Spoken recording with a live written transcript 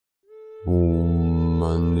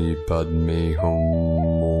Mani Padme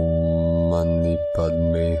Hum, Om Mani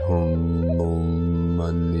Padme Hum, Om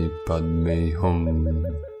Mani Padme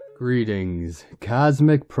Hum. Greetings,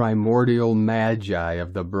 cosmic primordial magi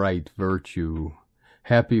of the bright virtue.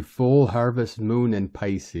 Happy full harvest moon in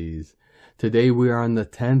Pisces. Today we are on the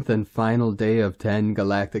 10th and final day of 10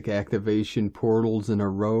 galactic activation portals in a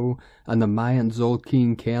row on the Mayan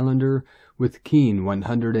Zolkeen calendar, with Keen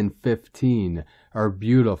 115, our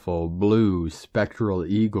beautiful blue spectral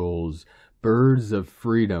eagles, birds of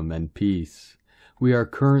freedom and peace. We are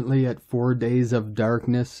currently at 4 days of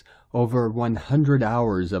darkness, over 100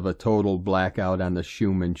 hours of a total blackout on the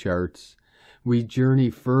Schumann charts. We journey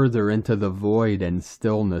further into the void and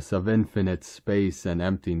stillness of infinite space and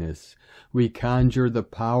emptiness. We conjure the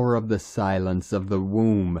power of the silence of the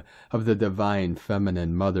womb of the divine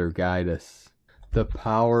feminine mother goddess. The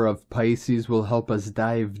power of Pisces will help us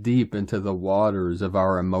dive deep into the waters of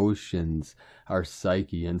our emotions, our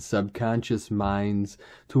psyche and subconscious minds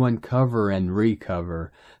to uncover and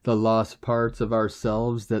recover the lost parts of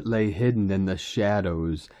ourselves that lay hidden in the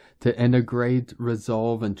shadows, to integrate,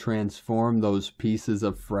 resolve, and transform those pieces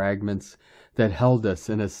of fragments that held us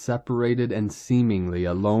in a separated and seemingly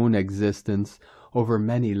alone existence over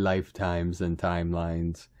many lifetimes and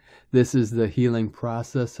timelines. This is the healing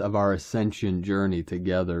process of our ascension journey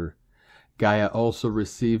together. Gaia also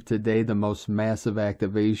received today the most massive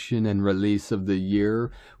activation and release of the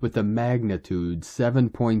year with the magnitude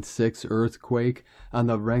 7.6 earthquake on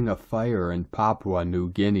the Ring of Fire in Papua New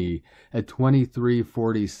Guinea at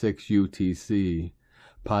 23:46 UTC.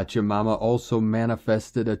 Pachamama also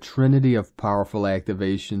manifested a trinity of powerful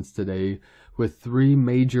activations today with 3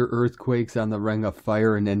 major earthquakes on the Ring of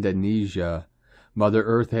Fire in Indonesia. Mother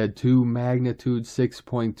Earth had 2 magnitude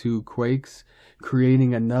 6.2 quakes,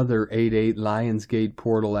 creating another 8.8 Lionsgate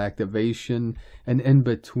portal activation, and in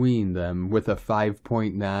between them with a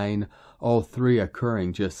 5.9, all 3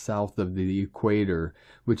 occurring just south of the equator,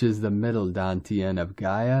 which is the middle dantian of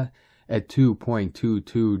Gaia, at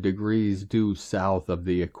 2.22 degrees due south of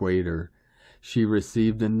the equator. She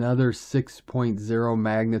received another 6.0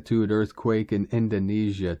 magnitude earthquake in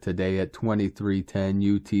Indonesia today at 23:10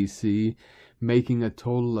 UTC, making a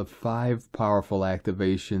total of 5 powerful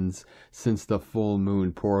activations since the full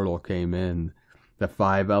moon portal came in. The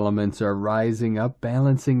 5 elements are rising up,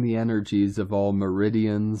 balancing the energies of all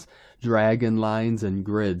meridians, dragon lines, and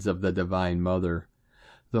grids of the Divine Mother.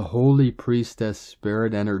 The Holy Priestess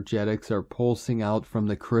spirit energetics are pulsing out from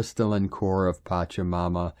the crystalline core of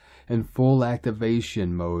Pachamama in full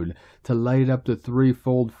activation mode to light up the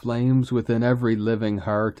threefold flames within every living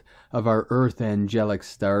heart of our earth angelic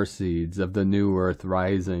starseeds of the new earth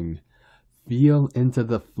rising. Feel into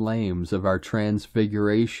the flames of our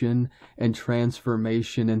transfiguration and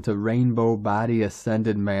transformation into rainbow body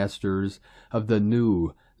ascended masters of the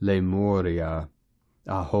new Lemuria.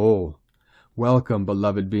 Aho! Welcome,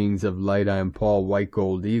 beloved beings of light. I am Paul White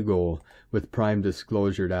Gold Eagle with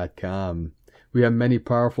PrimeDisclosure.com. We have many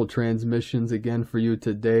powerful transmissions again for you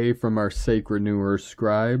today from our sacred New Earth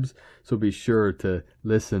scribes, so be sure to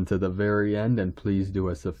listen to the very end, and please do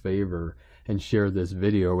us a favor and share this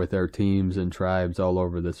video with our teams and tribes all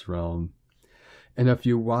over this realm. And if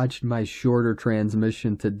you watched my shorter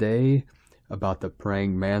transmission today about the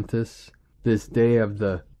praying mantis, this day of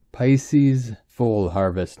the Pisces full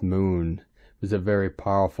harvest moon was a very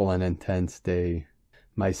powerful and intense day.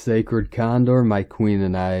 My sacred Condor, my queen,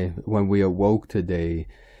 and I, when we awoke today,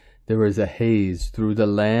 there was a haze through the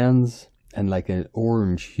lands and like an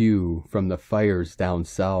orange hue from the fires down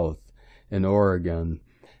south in Oregon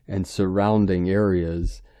and surrounding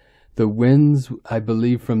areas. The winds, I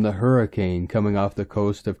believe, from the hurricane coming off the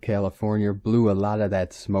coast of California blew a lot of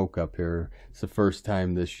that smoke up here. It's the first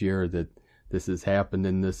time this year that this has happened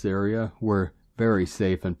in this area. We're very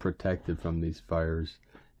safe and protected from these fires.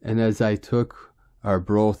 And as I took our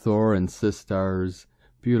Brothor and Sistar's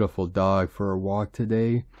beautiful dog for a walk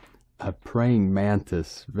today, a praying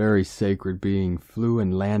mantis, very sacred being, flew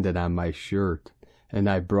and landed on my shirt, and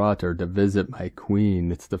I brought her to visit my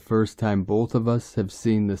queen. It's the first time both of us have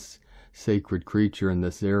seen this sacred creature in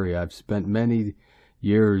this area. I've spent many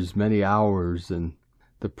years, many hours, and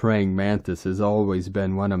the praying mantis has always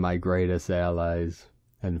been one of my greatest allies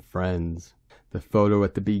and friends. The photo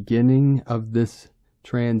at the beginning of this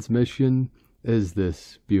transmission is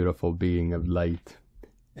this beautiful being of light.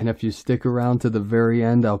 And if you stick around to the very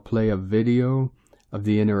end, I'll play a video of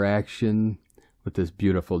the interaction with this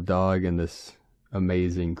beautiful dog and this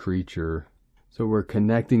amazing creature. So we're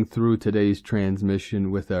connecting through today's transmission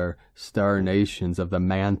with our star nations of the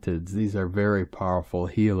mantids. These are very powerful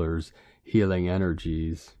healers, healing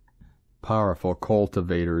energies, powerful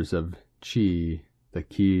cultivators of chi, the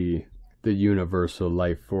key, the universal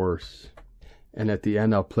life force. And at the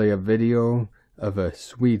end I'll play a video of a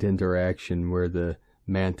sweet interaction where the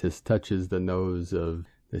mantis touches the nose of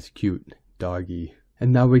this cute doggy.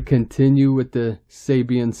 And now we continue with the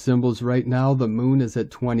Sabian symbols. Right now the moon is at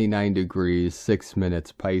 29 degrees, 6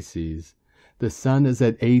 minutes Pisces. The sun is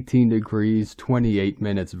at 18 degrees, 28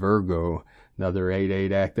 minutes Virgo. Another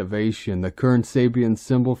 8-8 activation. The current Sabian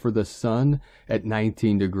symbol for the sun at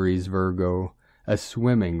 19 degrees Virgo, a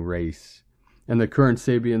swimming race. And the current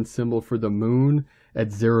Sabian symbol for the moon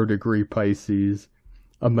at 0 degree Pisces,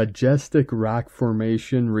 a majestic rock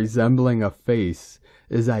formation resembling a face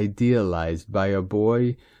is idealized by a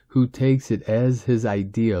boy who takes it as his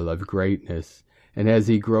ideal of greatness, and as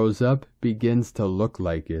he grows up begins to look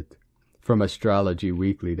like it. From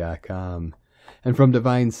astrologyweekly.com. And from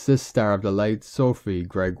Divine Sister of the Light, Sophie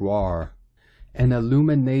Gregoire. An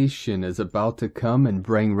illumination is about to come and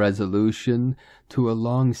bring resolution to a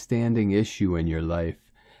long-standing issue in your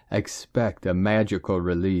life. Expect a magical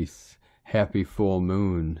release. Happy full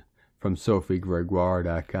moon. From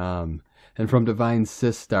sophiegregoire.com. And from Divine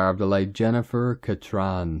Sister of the Light, Jennifer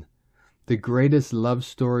Catron. The greatest love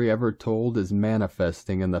story ever told is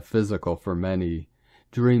manifesting in the physical for many.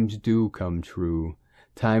 Dreams do come true.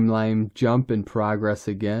 Timeline jump in progress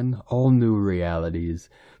again, all new realities.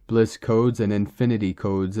 Bliss codes and infinity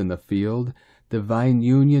codes in the field. Divine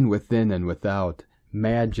union within and without.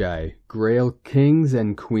 Magi, Grail kings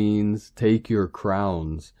and queens, take your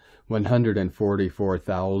crowns.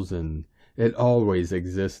 144,000. It always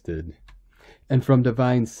existed. And from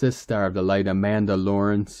Divine Sister of the Light, Amanda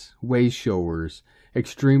Lawrence, Wayshowers.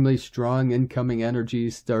 Extremely strong incoming energy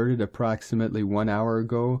started approximately 1 hour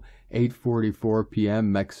ago, 8:44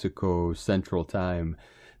 p.m. Mexico Central Time.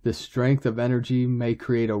 The strength of energy may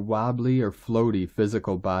create a wobbly or floaty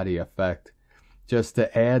physical body effect. Just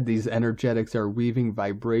to add, these energetics are weaving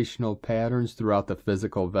vibrational patterns throughout the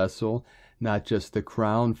physical vessel, not just the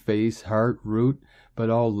crown, face, heart, root, but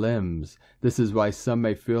all limbs. This is why some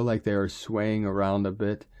may feel like they are swaying around a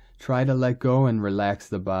bit. Try to let go and relax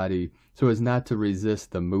the body so as not to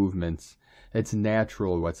resist the movements. It's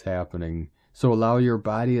natural what's happening. So allow your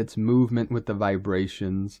body its movement with the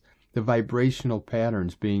vibrations. The vibrational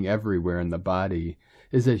patterns being everywhere in the body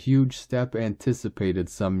is a huge step anticipated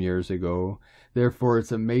some years ago. Therefore,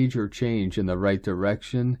 it's a major change in the right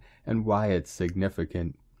direction and why it's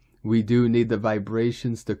significant. We do need the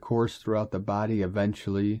vibrations to course throughout the body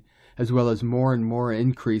eventually, as well as more and more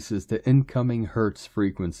increases to incoming hertz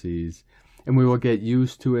frequencies. And we will get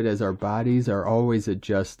used to it as our bodies are always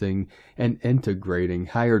adjusting and integrating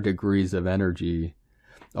higher degrees of energy.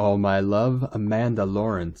 All my love, Amanda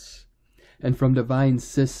Lawrence. And from Divine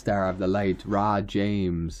Sister of the Light, Ra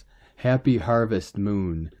James. Happy Harvest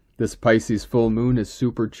Moon. This Pisces full moon is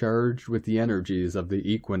supercharged with the energies of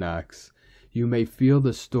the equinox. You may feel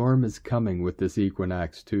the storm is coming with this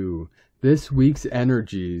equinox too. This week's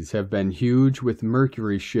energies have been huge with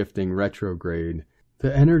Mercury shifting retrograde.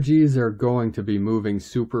 The energies are going to be moving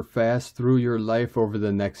super fast through your life over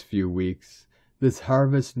the next few weeks. This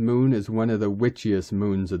harvest moon is one of the witchiest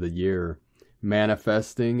moons of the year.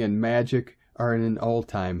 Manifesting and magic are at an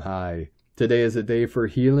all-time high. Today is a day for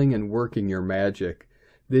healing and working your magic.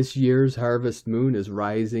 This year's harvest moon is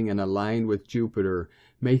rising and aligned with Jupiter,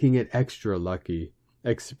 making it extra lucky.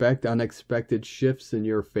 Expect unexpected shifts in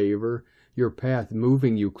your favor, your path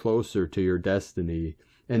moving you closer to your destiny,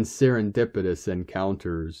 and serendipitous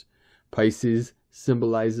encounters. Pisces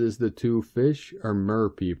symbolizes the two fish or mer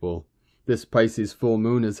people. This Pisces full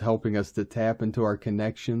moon is helping us to tap into our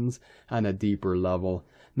connections on a deeper level.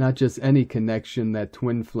 Not just any connection, that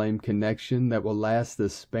twin flame connection that will last the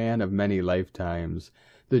span of many lifetimes.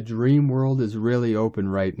 The dream world is really open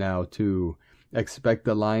right now too. Expect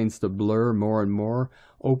the lines to blur more and more,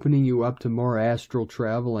 opening you up to more astral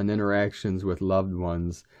travel and interactions with loved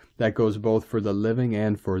ones. That goes both for the living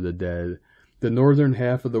and for the dead. The northern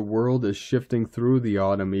half of the world is shifting through the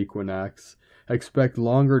autumn equinox. Expect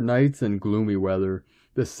longer nights and gloomy weather.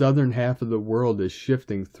 The southern half of the world is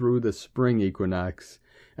shifting through the spring equinox.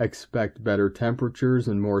 Expect better temperatures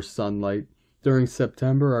and more sunlight. During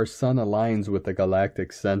September, our sun aligns with the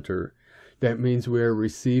galactic center. That means we are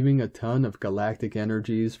receiving a ton of galactic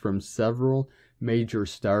energies from several major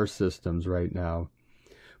star systems right now.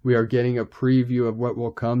 We are getting a preview of what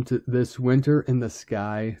will come to this winter in the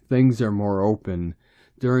sky. Things are more open.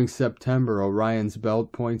 During September, Orion's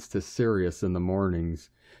belt points to Sirius in the mornings.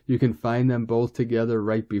 You can find them both together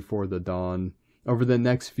right before the dawn. Over the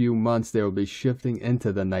next few months, they will be shifting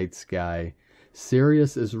into the night sky.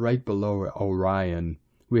 Sirius is right below Orion.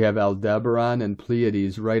 We have Aldebaran and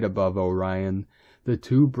Pleiades right above Orion. The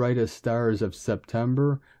two brightest stars of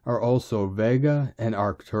September are also Vega and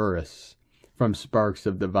Arcturus, from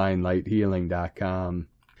sparksofdivinelighthealing.com.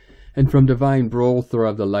 And from Divine Brother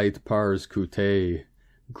of the Light Pars Kute,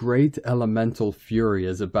 great elemental fury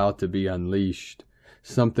is about to be unleashed.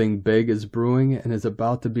 Something big is brewing and is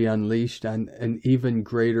about to be unleashed on an even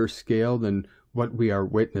greater scale than what we are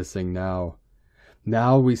witnessing now.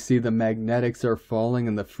 Now we see the magnetics are falling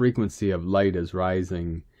and the frequency of light is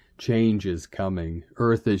rising. Change is coming.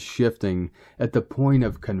 Earth is shifting at the point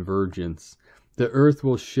of convergence. The earth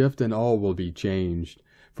will shift and all will be changed.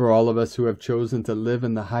 For all of us who have chosen to live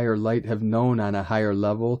in the higher light have known on a higher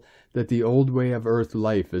level that the old way of earth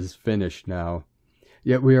life is finished now.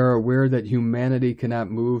 Yet we are aware that humanity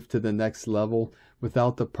cannot move to the next level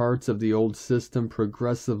without the parts of the old system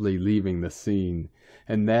progressively leaving the scene.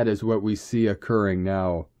 And that is what we see occurring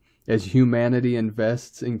now, as humanity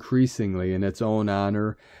invests increasingly in its own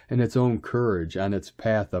honor and its own courage on its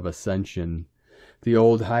path of ascension. The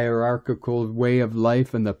old hierarchical way of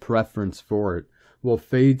life and the preference for it will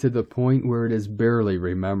fade to the point where it is barely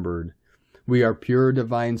remembered. We are pure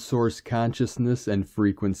divine source consciousness and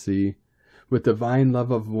frequency, with divine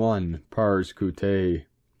love of one, Pars Kute.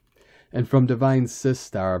 And from Divine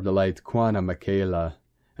Sistar of the Light, Quantum Michaela,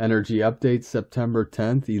 Energy Update September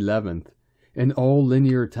 10th, 11th. In all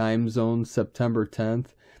linear time zones, September 10th,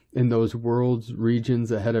 in those worlds,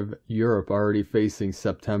 regions ahead of Europe already facing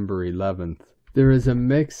September 11th. There is a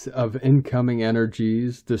mix of incoming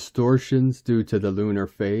energies, distortions due to the lunar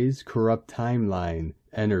phase, corrupt timeline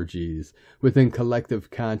energies within collective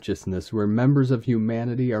consciousness where members of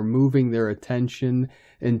humanity are moving their attention,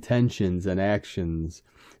 intentions, and actions.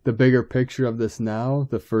 The bigger picture of this now,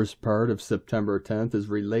 the first part of September 10th, is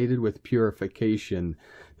related with purification.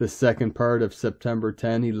 The second part of September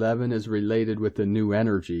 10-11 is related with the new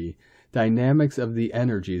energy. Dynamics of the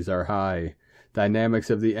energies are high. Dynamics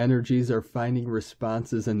of the energies are finding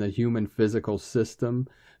responses in the human physical system,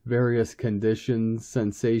 various conditions,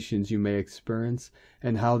 sensations you may experience,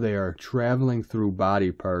 and how they are traveling through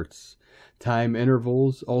body parts. Time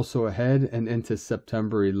intervals, also ahead and into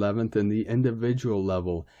September 11th in the individual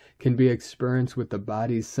level, can be experienced with the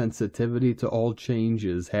body's sensitivity to all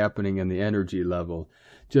changes happening in the energy level.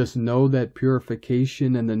 Just know that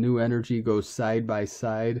purification and the new energy go side by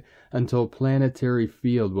side until planetary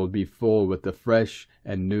field will be full with the fresh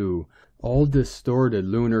and new. All distorted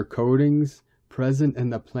lunar coatings present in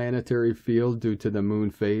the planetary field due to the moon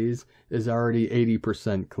phase is already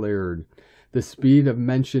 80% cleared. The speed of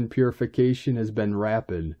mentioned purification has been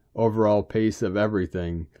rapid, overall pace of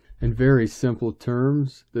everything. In very simple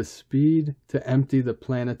terms, the speed to empty the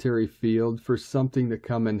planetary field for something to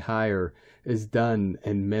come in higher is done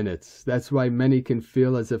in minutes. That's why many can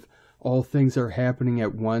feel as if all things are happening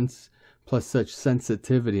at once, plus such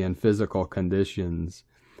sensitivity and physical conditions.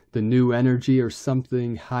 The new energy or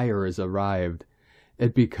something higher has arrived.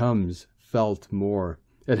 It becomes felt more.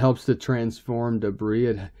 It helps to transform debris.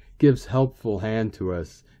 It gives helpful hand to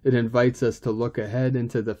us. It invites us to look ahead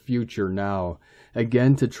into the future now,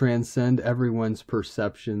 again to transcend everyone's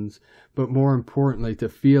perceptions, but more importantly to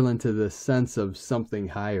feel into the sense of something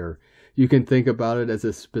higher. You can think about it as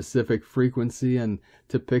a specific frequency and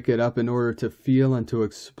to pick it up in order to feel and to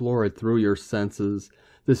explore it through your senses.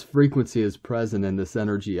 This frequency is present in this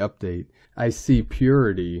energy update. I see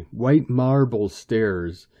purity, white marble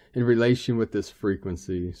stairs, in relation with this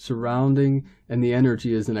frequency, surrounding, and the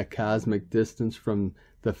energy is in a cosmic distance from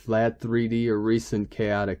the flat 3D or recent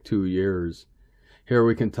chaotic 2 years. Here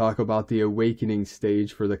we can talk about the awakening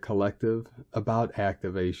stage for the collective, about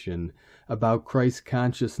activation, about Christ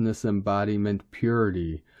consciousness embodiment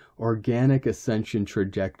purity, organic ascension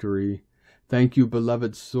trajectory. Thank you,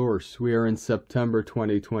 beloved Source. We are in September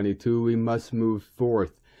 2022. We must move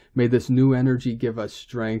forth. May this new energy give us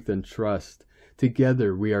strength and trust.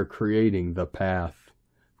 Together we are creating the path.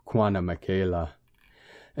 Quantum Michaela.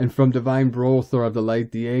 And from Divine Brother of the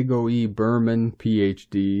Light, Diego E. Berman,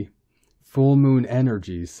 Ph.D., Full Moon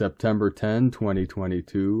Energies, September 10,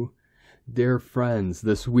 2022. Dear friends,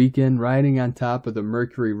 this weekend, riding on top of the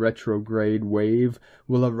Mercury retrograde wave,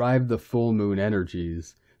 will arrive the full moon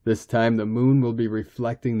energies. This time the moon will be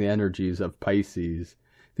reflecting the energies of Pisces.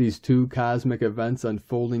 These two cosmic events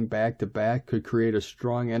unfolding back to back could create a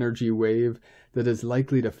strong energy wave that is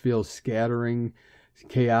likely to feel scattering,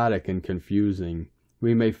 chaotic, and confusing.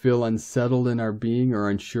 We may feel unsettled in our being or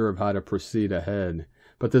unsure of how to proceed ahead.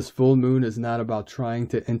 But this full moon is not about trying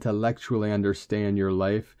to intellectually understand your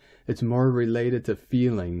life. It's more related to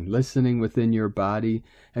feeling, listening within your body,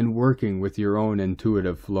 and working with your own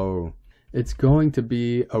intuitive flow. It's going to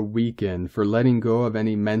be a weekend for letting go of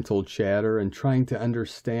any mental chatter and trying to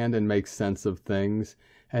understand and make sense of things,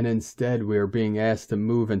 and instead we are being asked to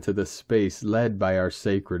move into the space led by our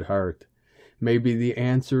sacred heart. Maybe the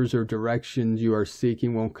answers or directions you are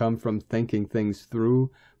seeking won't come from thinking things through,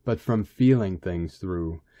 but from feeling things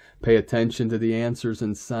through. Pay attention to the answers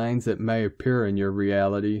and signs that may appear in your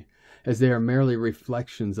reality, as they are merely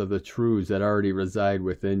reflections of the truths that already reside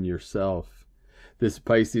within yourself. This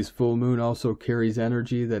Pisces full moon also carries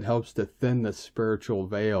energy that helps to thin the spiritual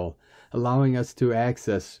veil, allowing us to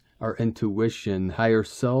access our intuition, higher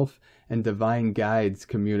self, and divine guides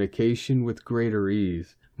communication with greater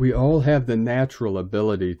ease. We all have the natural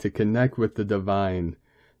ability to connect with the divine.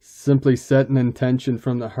 Simply set an intention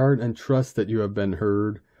from the heart and trust that you have been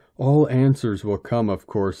heard. All answers will come, of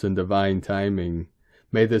course, in divine timing.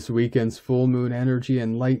 May this weekend's full moon energy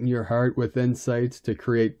enlighten your heart with insights to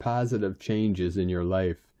create positive changes in your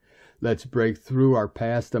life. Let's break through our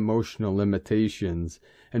past emotional limitations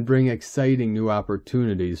and bring exciting new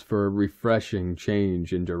opportunities for a refreshing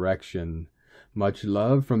change in direction. Much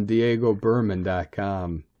love from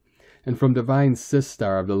DiegoBerman.com. And from Divine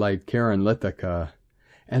Sistar of the Light, Karen Lithica.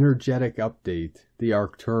 Energetic update, the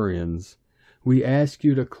Arcturians. We ask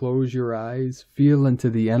you to close your eyes, feel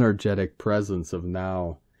into the energetic presence of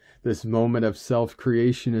now. This moment of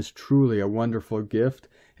self-creation is truly a wonderful gift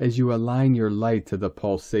as you align your light to the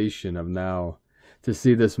pulsation of now. To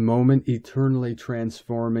see this moment eternally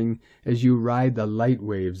transforming as you ride the light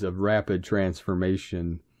waves of rapid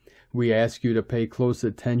transformation. We ask you to pay close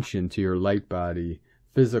attention to your light body,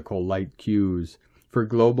 physical light cues, for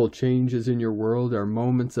global changes in your world are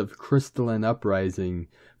moments of crystalline uprising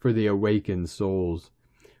for the awakened souls.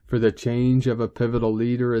 For the change of a pivotal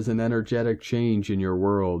leader is an energetic change in your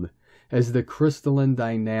world, as the crystalline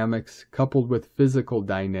dynamics coupled with physical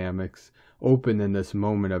dynamics open in this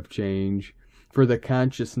moment of change. For the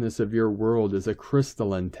consciousness of your world is a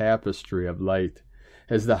crystalline tapestry of light,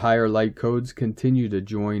 as the higher light codes continue to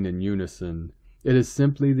join in unison. It is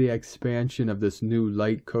simply the expansion of this new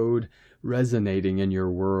light code resonating in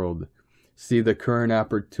your world. See the current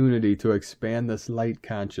opportunity to expand this light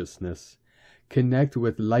consciousness. Connect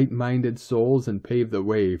with light-minded souls and pave the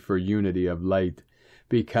way for unity of light.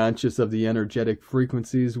 Be conscious of the energetic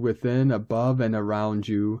frequencies within, above, and around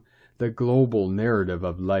you, the global narrative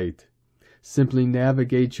of light. Simply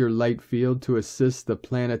navigate your light field to assist the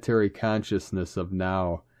planetary consciousness of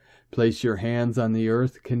now. Place your hands on the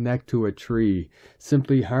earth, connect to a tree.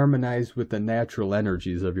 Simply harmonize with the natural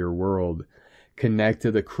energies of your world. Connect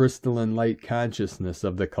to the crystalline light consciousness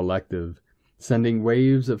of the collective, sending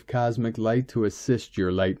waves of cosmic light to assist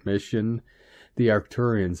your light mission. The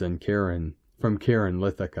Arcturians and Karen, from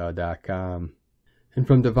KarenLithica.com. And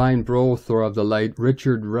from Divine Brothor of the Light,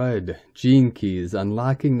 Richard Rudd, Gene Keys,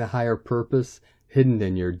 Unlocking the Higher Purpose Hidden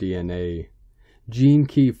in Your DNA. Gene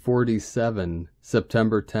Key 47,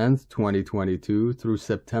 September 10th, 2022 through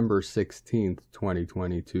September 16th,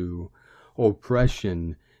 2022.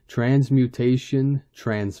 Oppression, transmutation,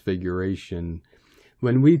 transfiguration.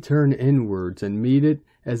 When we turn inwards and meet it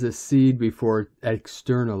as a seed before it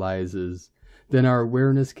externalizes, then our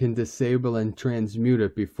awareness can disable and transmute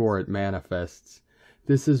it before it manifests.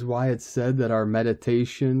 This is why it's said that our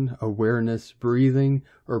meditation, awareness, breathing,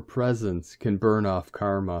 or presence can burn off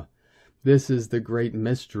karma. This is the great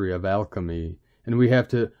mystery of alchemy, and we have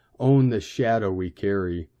to own the shadow we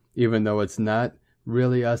carry, even though it's not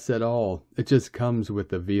really us at all. It just comes with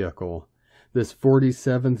the vehicle. This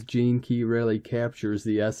 47th gene key really captures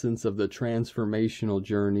the essence of the transformational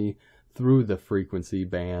journey through the frequency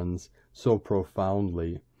bands so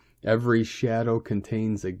profoundly. Every shadow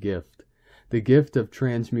contains a gift. The gift of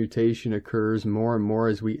transmutation occurs more and more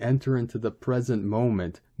as we enter into the present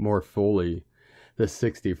moment more fully. The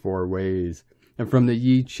 64 ways. And from the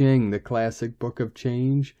Yi Ching, the classic book of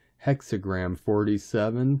change, hexagram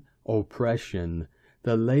 47, oppression.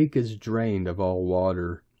 The lake is drained of all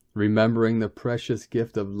water, remembering the precious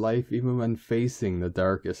gift of life even when facing the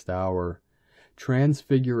darkest hour.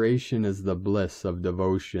 Transfiguration is the bliss of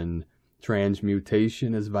devotion.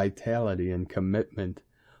 Transmutation is vitality and commitment.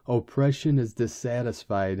 Oppression is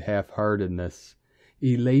dissatisfied half-heartedness.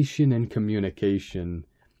 Elation and communication.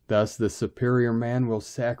 Thus the superior man will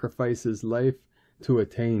sacrifice his life to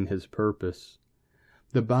attain his purpose.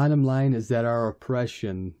 The bottom line is that our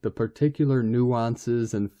oppression, the particular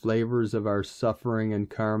nuances and flavors of our suffering and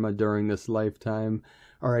karma during this lifetime,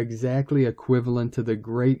 are exactly equivalent to the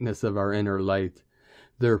greatness of our inner light.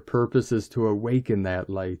 Their purpose is to awaken that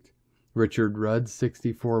light. Richard Rudd's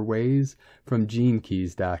 64 Ways from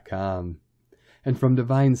GeneKeys.com. And from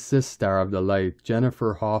Divine Sistar of the Light,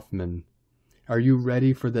 Jennifer Hoffman. Are you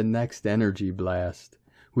ready for the next energy blast?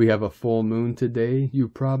 We have a full moon today. You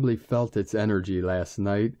probably felt its energy last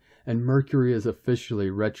night, and Mercury is officially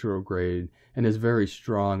retrograde and is very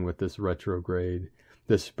strong with this retrograde.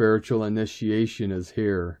 The spiritual initiation is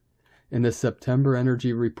here. In the September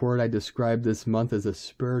energy report, I described this month as a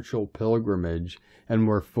spiritual pilgrimage, and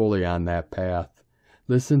we're fully on that path.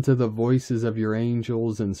 Listen to the voices of your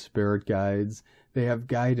angels and spirit guides. They have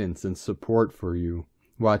guidance and support for you.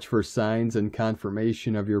 Watch for signs and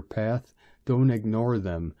confirmation of your path. Don't ignore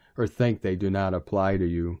them or think they do not apply to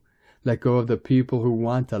you. Let go of the people who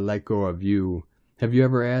want to let go of you. Have you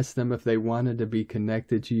ever asked them if they wanted to be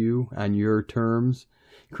connected to you on your terms?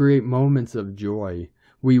 Create moments of joy.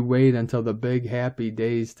 We wait until the big happy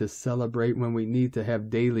days to celebrate when we need to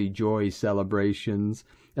have daily joy celebrations.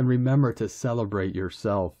 And remember to celebrate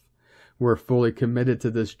yourself. We're fully committed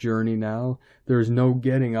to this journey now. There's no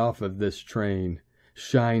getting off of this train.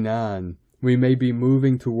 Shine on. We may be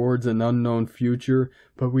moving towards an unknown future,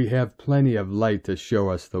 but we have plenty of light to show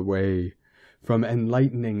us the way. From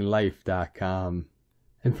enlighteninglife.com.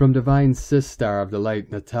 And from Divine Sister of the Light,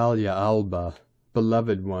 Natalia Alba.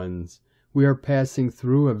 Beloved ones, we are passing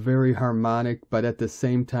through a very harmonic but at the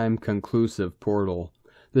same time conclusive portal.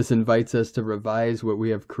 This invites us to revise what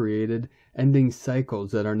we have created, ending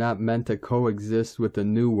cycles that are not meant to coexist with the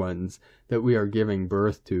new ones that we are giving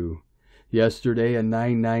birth to. Yesterday, a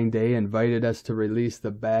 9/9 day invited us to release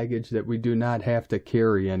the baggage that we do not have to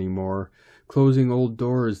carry anymore, closing old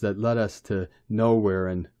doors that led us to nowhere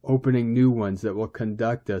and opening new ones that will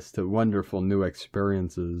conduct us to wonderful new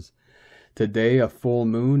experiences. Today, a full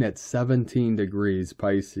moon at 17 degrees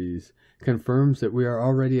Pisces confirms that we are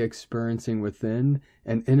already experiencing within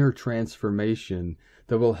an inner transformation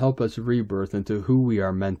that will help us rebirth into who we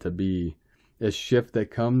are meant to be. A shift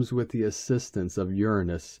that comes with the assistance of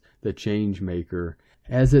Uranus, the change maker,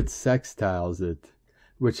 as it sextiles it,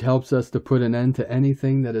 which helps us to put an end to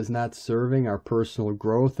anything that is not serving our personal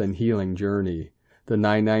growth and healing journey. The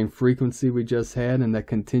 9/9 frequency we just had and that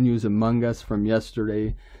continues among us from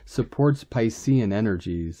yesterday supports Piscean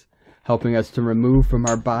energies, helping us to remove from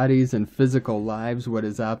our bodies and physical lives what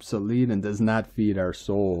is obsolete and does not feed our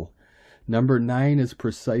soul. Number 9 is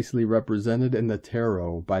precisely represented in the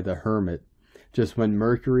tarot by the Hermit. Just when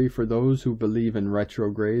Mercury, for those who believe in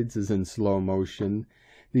retrogrades, is in slow motion,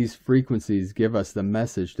 these frequencies give us the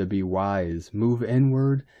message to be wise, move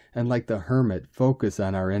inward, and like the Hermit, focus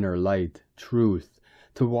on our inner light, truth,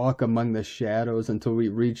 to walk among the shadows until we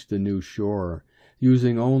reach the new shore,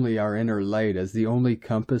 using only our inner light as the only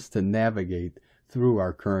compass to navigate through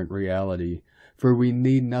our current reality. For we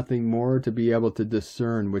need nothing more to be able to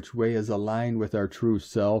discern which way is aligned with our true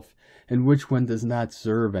self and which one does not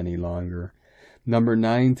serve any longer. Number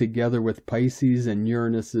 9, together with Pisces and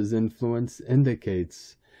Uranus's influence,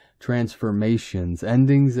 indicates transformations,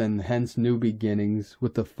 endings, and hence new beginnings,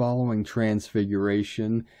 with the following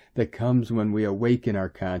transfiguration that comes when we awaken our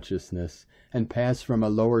consciousness and pass from a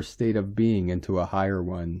lower state of being into a higher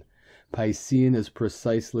one. Piscean is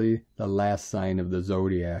precisely the last sign of the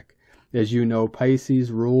zodiac. As you know,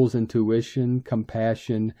 Pisces rules intuition,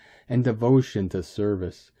 compassion, and devotion to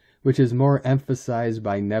service, which is more emphasized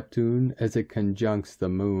by Neptune as it conjuncts the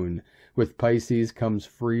moon. With Pisces comes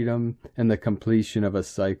freedom and the completion of a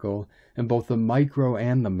cycle, in both the micro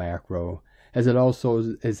and the macro, as it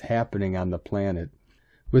also is happening on the planet.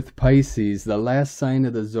 With Pisces, the last sign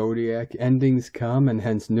of the zodiac, endings come and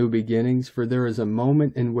hence new beginnings, for there is a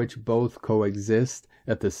moment in which both coexist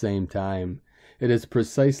at the same time. It is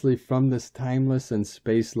precisely from this timeless and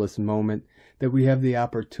spaceless moment that we have the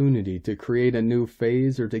opportunity to create a new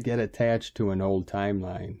phase or to get attached to an old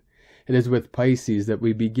timeline. It is with Pisces that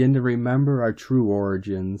we begin to remember our true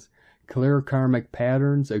origins, clear karmic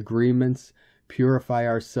patterns, agreements, purify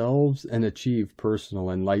ourselves, and achieve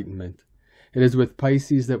personal enlightenment. It is with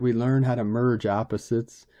Pisces that we learn how to merge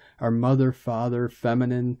opposites, our mother, father,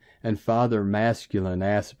 feminine, and father, masculine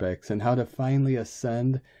aspects, and how to finally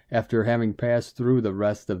ascend after having passed through the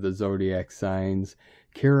rest of the zodiac signs,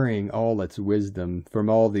 carrying all its wisdom from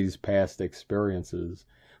all these past experiences.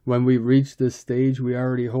 When we reach this stage, we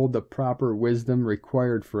already hold the proper wisdom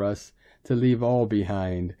required for us to leave all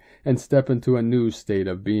behind and step into a new state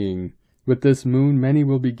of being. With this moon, many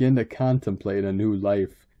will begin to contemplate a new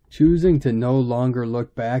life, choosing to no longer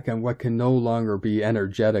look back on what can no longer be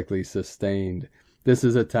energetically sustained. This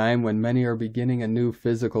is a time when many are beginning a new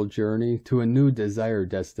physical journey to a new desired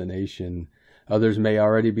destination. Others may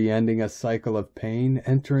already be ending a cycle of pain,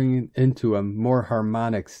 entering into a more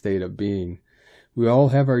harmonic state of being. We all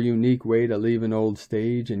have our unique way to leave an old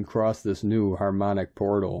stage and cross this new harmonic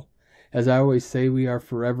portal. As I always say, we are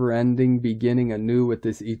forever ending, beginning anew with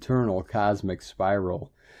this eternal cosmic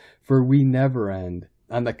spiral. For we never end.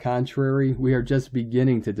 On the contrary, we are just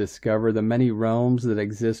beginning to discover the many realms that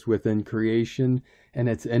exist within creation and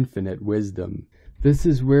its infinite wisdom. This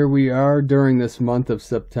is where we are during this month of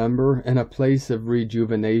September, in a place of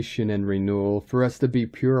rejuvenation and renewal, for us to be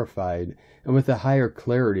purified and with a higher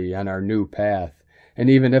clarity on our new path. And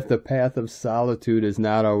even if the path of solitude is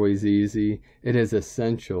not always easy, it is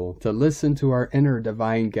essential to listen to our inner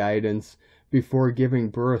divine guidance before giving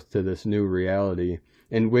birth to this new reality,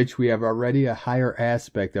 in which we have already a higher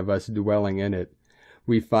aspect of us dwelling in it.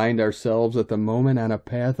 We find ourselves at the moment on a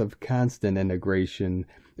path of constant integration,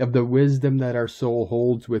 of the wisdom that our soul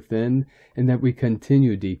holds within and that we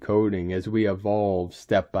continue decoding as we evolve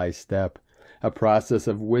step by step. A process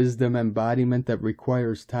of wisdom embodiment that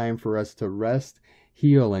requires time for us to rest,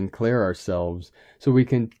 heal, and clear ourselves so we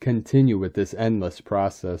can continue with this endless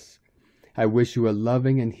process. I wish you a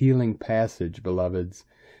loving and healing passage, beloveds.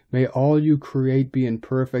 May all you create be in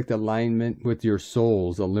perfect alignment with your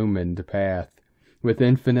soul's illumined path. With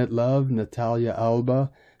infinite love, Natalia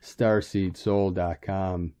Alba,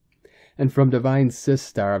 StarseedSoul.com. And from Divine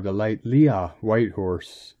Sistar of the Light, Leah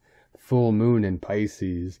Whitehorse. Full moon in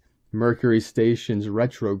Pisces. Mercury stations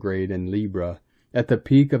retrograde in Libra. At the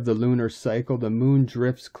peak of the lunar cycle, the moon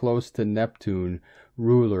drifts close to Neptune,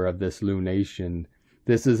 ruler of this lunation.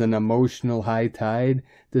 This is an emotional high tide,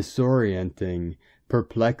 disorienting,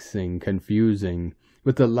 perplexing, confusing.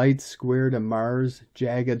 With the light square to Mars,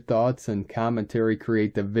 jagged thoughts and commentary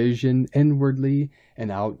create division inwardly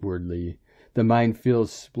and outwardly. The mind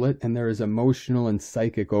feels split and there is emotional and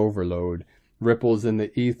psychic overload. Ripples in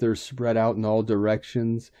the ether spread out in all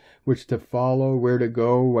directions, which to follow, where to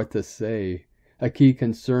go, what to say. A key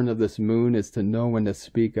concern of this moon is to know when to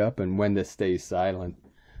speak up and when to stay silent.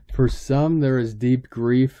 For some, there is deep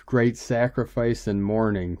grief, great sacrifice, and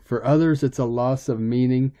mourning. For others, it's a loss of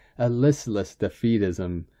meaning, a listless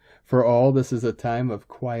defeatism. For all, this is a time of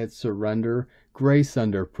quiet surrender, grace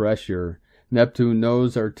under pressure. Neptune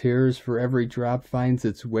knows our tears, for every drop finds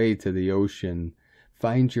its way to the ocean.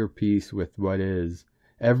 Find your peace with what is.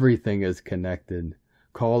 Everything is connected.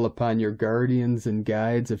 Call upon your guardians and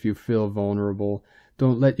guides if you feel vulnerable.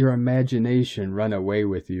 Don't let your imagination run away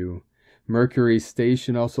with you. Mercury's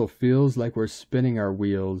station also feels like we're spinning our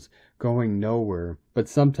wheels, going nowhere, but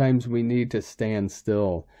sometimes we need to stand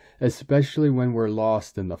still, especially when we're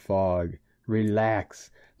lost in the fog.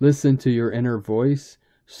 Relax, listen to your inner voice,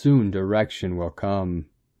 soon direction will come.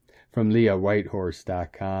 From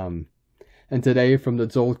LeahWhitehorse.com. And today from the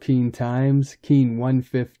Tzolk'in Times, Keen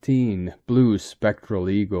 115, Blue Spectral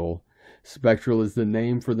Eagle. Spectral is the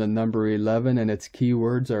name for the number 11, and its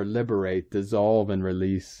keywords are liberate, dissolve, and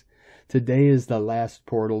release. Today is the last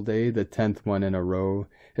portal day, the 10th one in a row.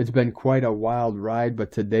 It's been quite a wild ride,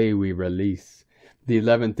 but today we release. The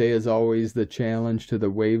 11th day is always the challenge to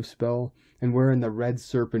the wave spell, and we're in the red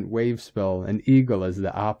serpent wave spell, and eagle is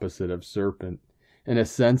the opposite of serpent. In a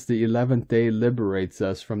sense, the 11th day liberates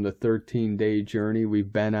us from the 13-day journey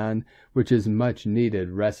we've been on, which is much needed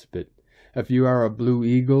respite. If you are a blue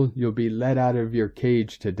eagle, you'll be let out of your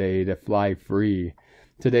cage today to fly free.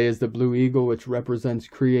 Today is the blue eagle, which represents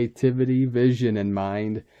creativity, vision, and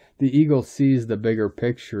mind. The eagle sees the bigger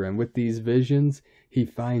picture, and with these visions, he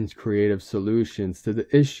finds creative solutions to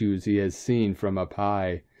the issues he has seen from up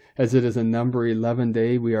high. As it is a number 11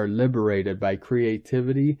 day, we are liberated by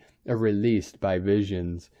creativity or released by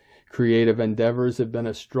visions. Creative endeavors have been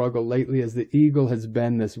a struggle lately, as the eagle has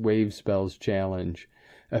been this wave spells challenge.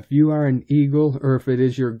 If you are an eagle, or if it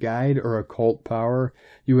is your guide or occult power,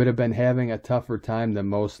 you would have been having a tougher time than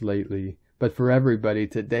most lately. But for everybody,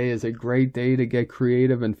 today is a great day to get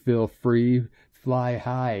creative and feel free, fly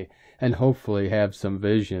high, and hopefully have some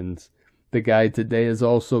visions. The guide today is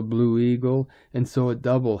also Blue Eagle, and so a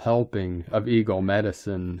double helping of eagle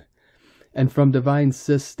medicine. And from Divine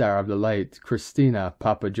Sistar of the Light, Christina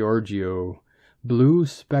Papagiorgio, Blue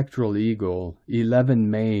Spectral Eagle, 11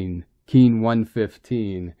 Main, Keen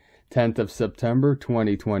 115, 10th of September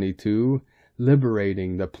 2022,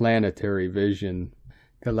 liberating the planetary vision.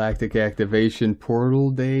 Galactic Activation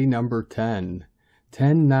Portal Day number 10.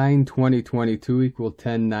 10-9-2022 equal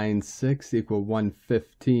 10-9-6 equal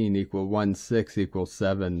 115 equal 16 equal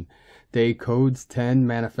 7. Day codes 10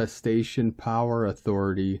 Manifestation Power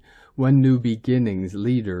Authority, 1 New Beginnings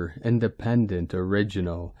Leader Independent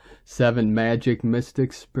Original, 7 Magic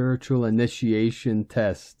Mystic Spiritual Initiation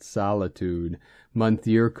Test Solitude. Month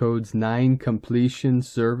year codes 9 Completion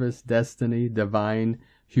Service Destiny Divine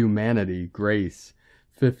Humanity Grace.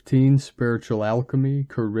 15 Spiritual Alchemy,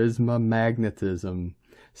 Charisma, Magnetism.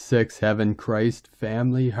 6, Heaven, Christ,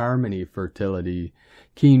 Family, Harmony, Fertility.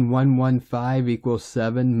 Keen 115 equals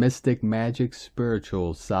 7, Mystic, Magic,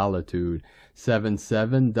 Spiritual, Solitude.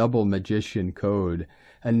 7-7, Double Magician Code.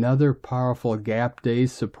 Another powerful gap day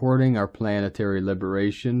supporting our planetary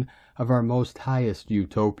liberation of our most highest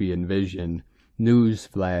utopian vision.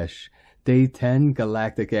 Newsflash. Day 10,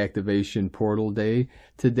 Galactic Activation Portal Day.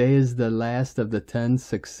 Today is the last of the 10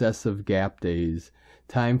 successive gap days.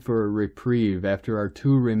 Time for a reprieve after our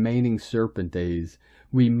 2 remaining serpent days.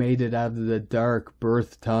 We made it out of the dark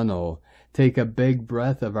birth tunnel. Take a big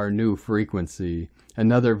breath of our new frequency.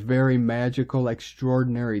 Another very magical,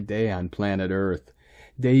 extraordinary day on planet Earth.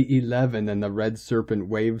 Day 11 in the Red Serpent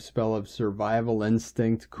wave spell of survival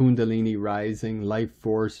instinct, kundalini rising, life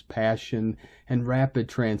force, passion, and rapid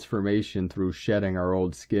transformation through shedding our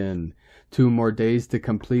old skin. 2 more days to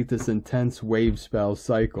complete this intense wave spell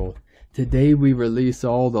cycle. Today we release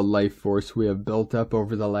all the life force we have built up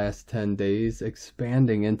over the last 10 days,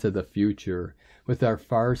 expanding into the future, with our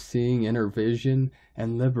far-seeing inner vision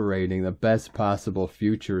and liberating the best possible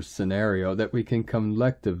future scenario that we can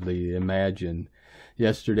collectively imagine.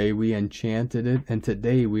 Yesterday we enchanted it, and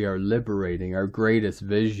today we are liberating our greatest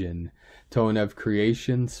vision. Tone of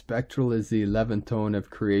creation, Spectral is the 11th tone of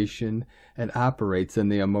creation. It operates in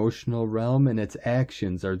the emotional realm, and its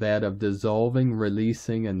actions are that of dissolving,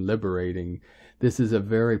 releasing, and liberating. This is a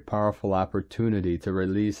very powerful opportunity to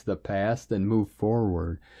release the past and move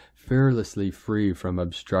forward, fearlessly free from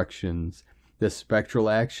obstructions. This spectral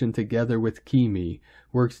action, together with Kimi,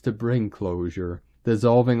 works to bring closure,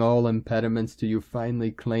 dissolving all impediments to you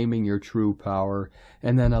finally claiming your true power,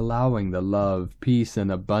 and then allowing the love, peace,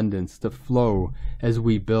 and abundance to flow as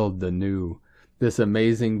we build the new. This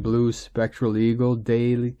amazing blue spectral eagle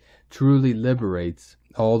daily truly liberates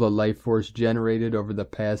all the life force generated over the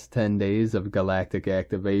past 10 days of galactic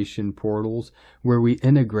activation portals, where we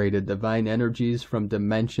integrated divine energies from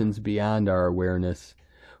dimensions beyond our awareness.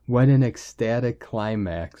 What an ecstatic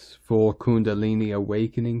climax, full kundalini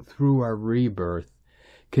awakening through our rebirth.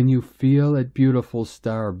 Can you feel it, beautiful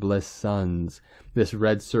star bliss suns? This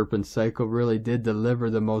red serpent cycle really did deliver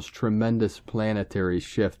the most tremendous planetary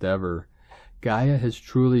shift ever. Gaia has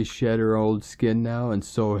truly shed her old skin now, and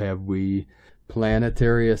so have we.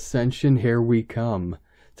 Planetary ascension, here we come.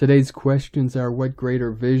 Today's questions are: what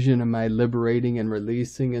greater vision am I liberating and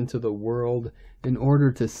releasing into the world in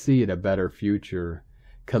order to see it a better future?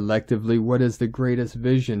 Collectively, what is the greatest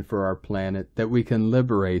vision for our planet that we can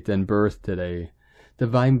liberate and birth today?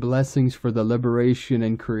 Divine blessings for the liberation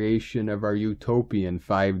and creation of our utopian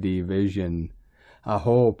 5D vision.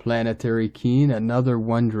 Aho, planetary keen, another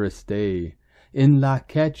wondrous day. In la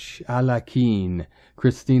ketch a la keen,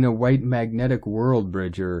 Christina White Magnetic World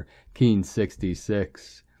Bridger, Keen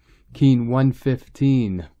 66. Keen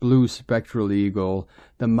 115, Blue Spectral Eagle.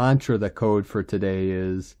 The mantra, the code for today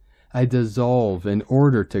is: I dissolve in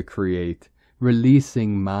order to create,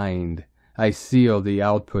 releasing mind. I seal the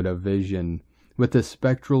output of vision. With the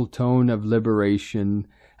spectral tone of liberation,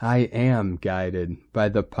 I am guided by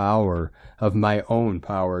the power of my own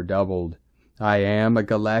power doubled. I am a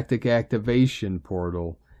galactic activation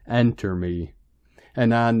portal. Enter me.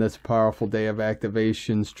 And on this powerful day of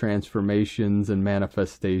activations, transformations, and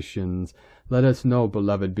manifestations, let us know,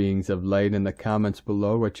 beloved beings of light, in the comments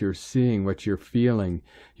below what you're seeing, what you're feeling,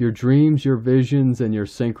 your dreams, your visions, and your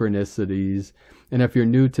synchronicities. And if you're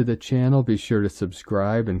new to the channel, be sure to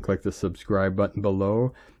subscribe and click the subscribe button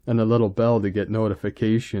below and the little bell to get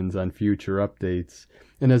notifications on future updates.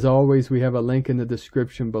 And as always, we have a link in the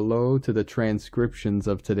description below to the transcriptions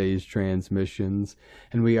of today's transmissions,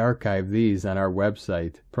 and we archive these on our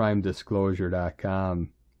website, primedisclosure.com.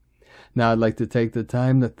 Now I'd like to take the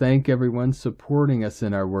time to thank everyone supporting us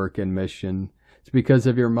in our work and mission. It's because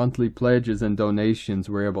of your monthly pledges and donations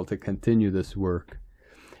we're able to continue this work.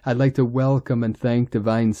 I'd like to welcome and thank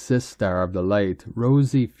Divine Sistar of the Light,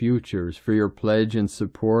 Rosie Futures, for your pledge and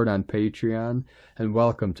support on Patreon, and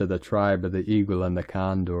welcome to the tribe of the Eagle and the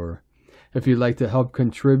Condor. If you'd like to help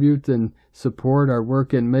contribute and support our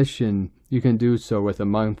work and mission, you can do so with a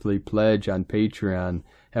monthly pledge on Patreon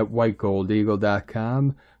at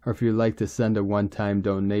whitegoldeagle.com, or if you'd like to send a one-time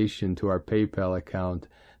donation to our PayPal account,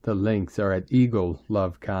 the links are at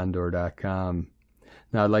eaglelovecondor.com.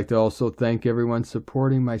 Now, I'd like to also thank everyone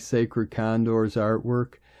supporting my Sacred Condors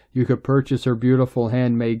artwork. You could purchase her beautiful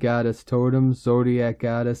handmade goddess totems, zodiac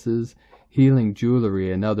goddesses, healing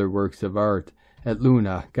jewelry, and other works of art at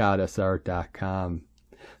lunagoddessart.com.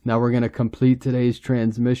 Now we're going to complete today's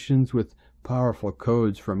transmissions with powerful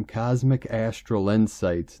codes from Cosmic Astral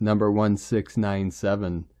Insights, number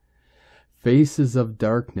 1697. Faces of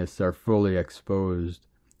darkness are fully exposed.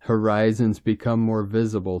 Horizons become more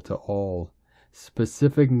visible to all.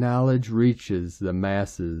 Specific knowledge reaches the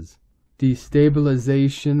masses.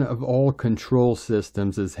 Destabilization of all control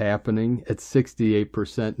systems is happening at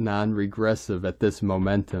 68% non-regressive at this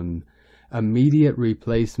momentum. Immediate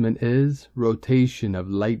replacement is, rotation of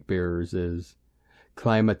light bearers is.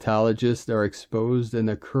 Climatologists are exposed in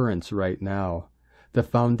occurrence right now. The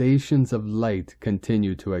foundations of light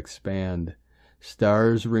continue to expand.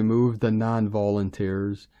 Stars remove the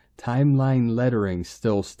non-volunteers. Timeline letterings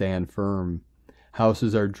still stand firm.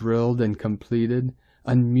 Houses are drilled and completed.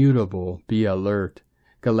 Unmutable, be alert.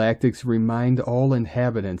 Galactics remind all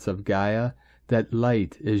inhabitants of Gaia that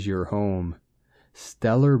light is your home.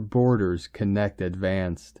 Stellar borders connect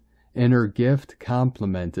advanced. Inner gift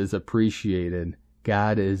complement is appreciated.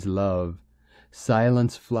 God is love.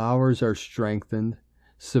 Silence flowers are strengthened.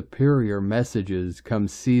 Superior messages come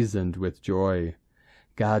seasoned with joy.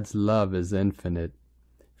 God's love is infinite.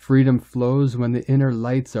 Freedom flows when the inner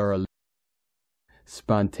lights are alive.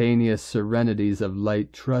 Spontaneous serenities of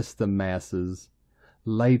light trust the masses.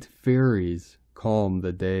 Light fairies calm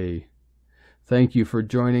the day. Thank you for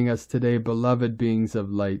joining us today, beloved beings of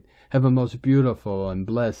light. Have a most beautiful and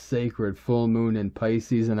blessed sacred full moon in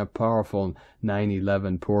Pisces and a powerful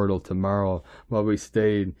 9/11 portal tomorrow, while we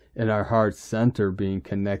stayed in our heart's center, being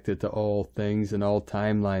connected to all things and all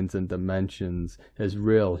timelines and dimensions as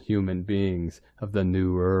real human beings of the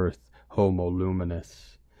new earth, Homo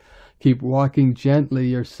Luminous. Keep walking gently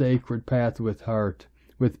your sacred path with heart,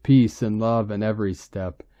 with peace and love in every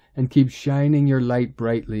step, and keep shining your light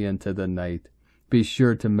brightly into the night. Be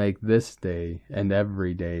sure to make this day and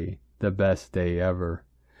every day the best day ever.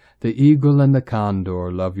 The eagle and the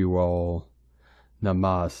condor love you all.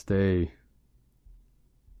 Namaste.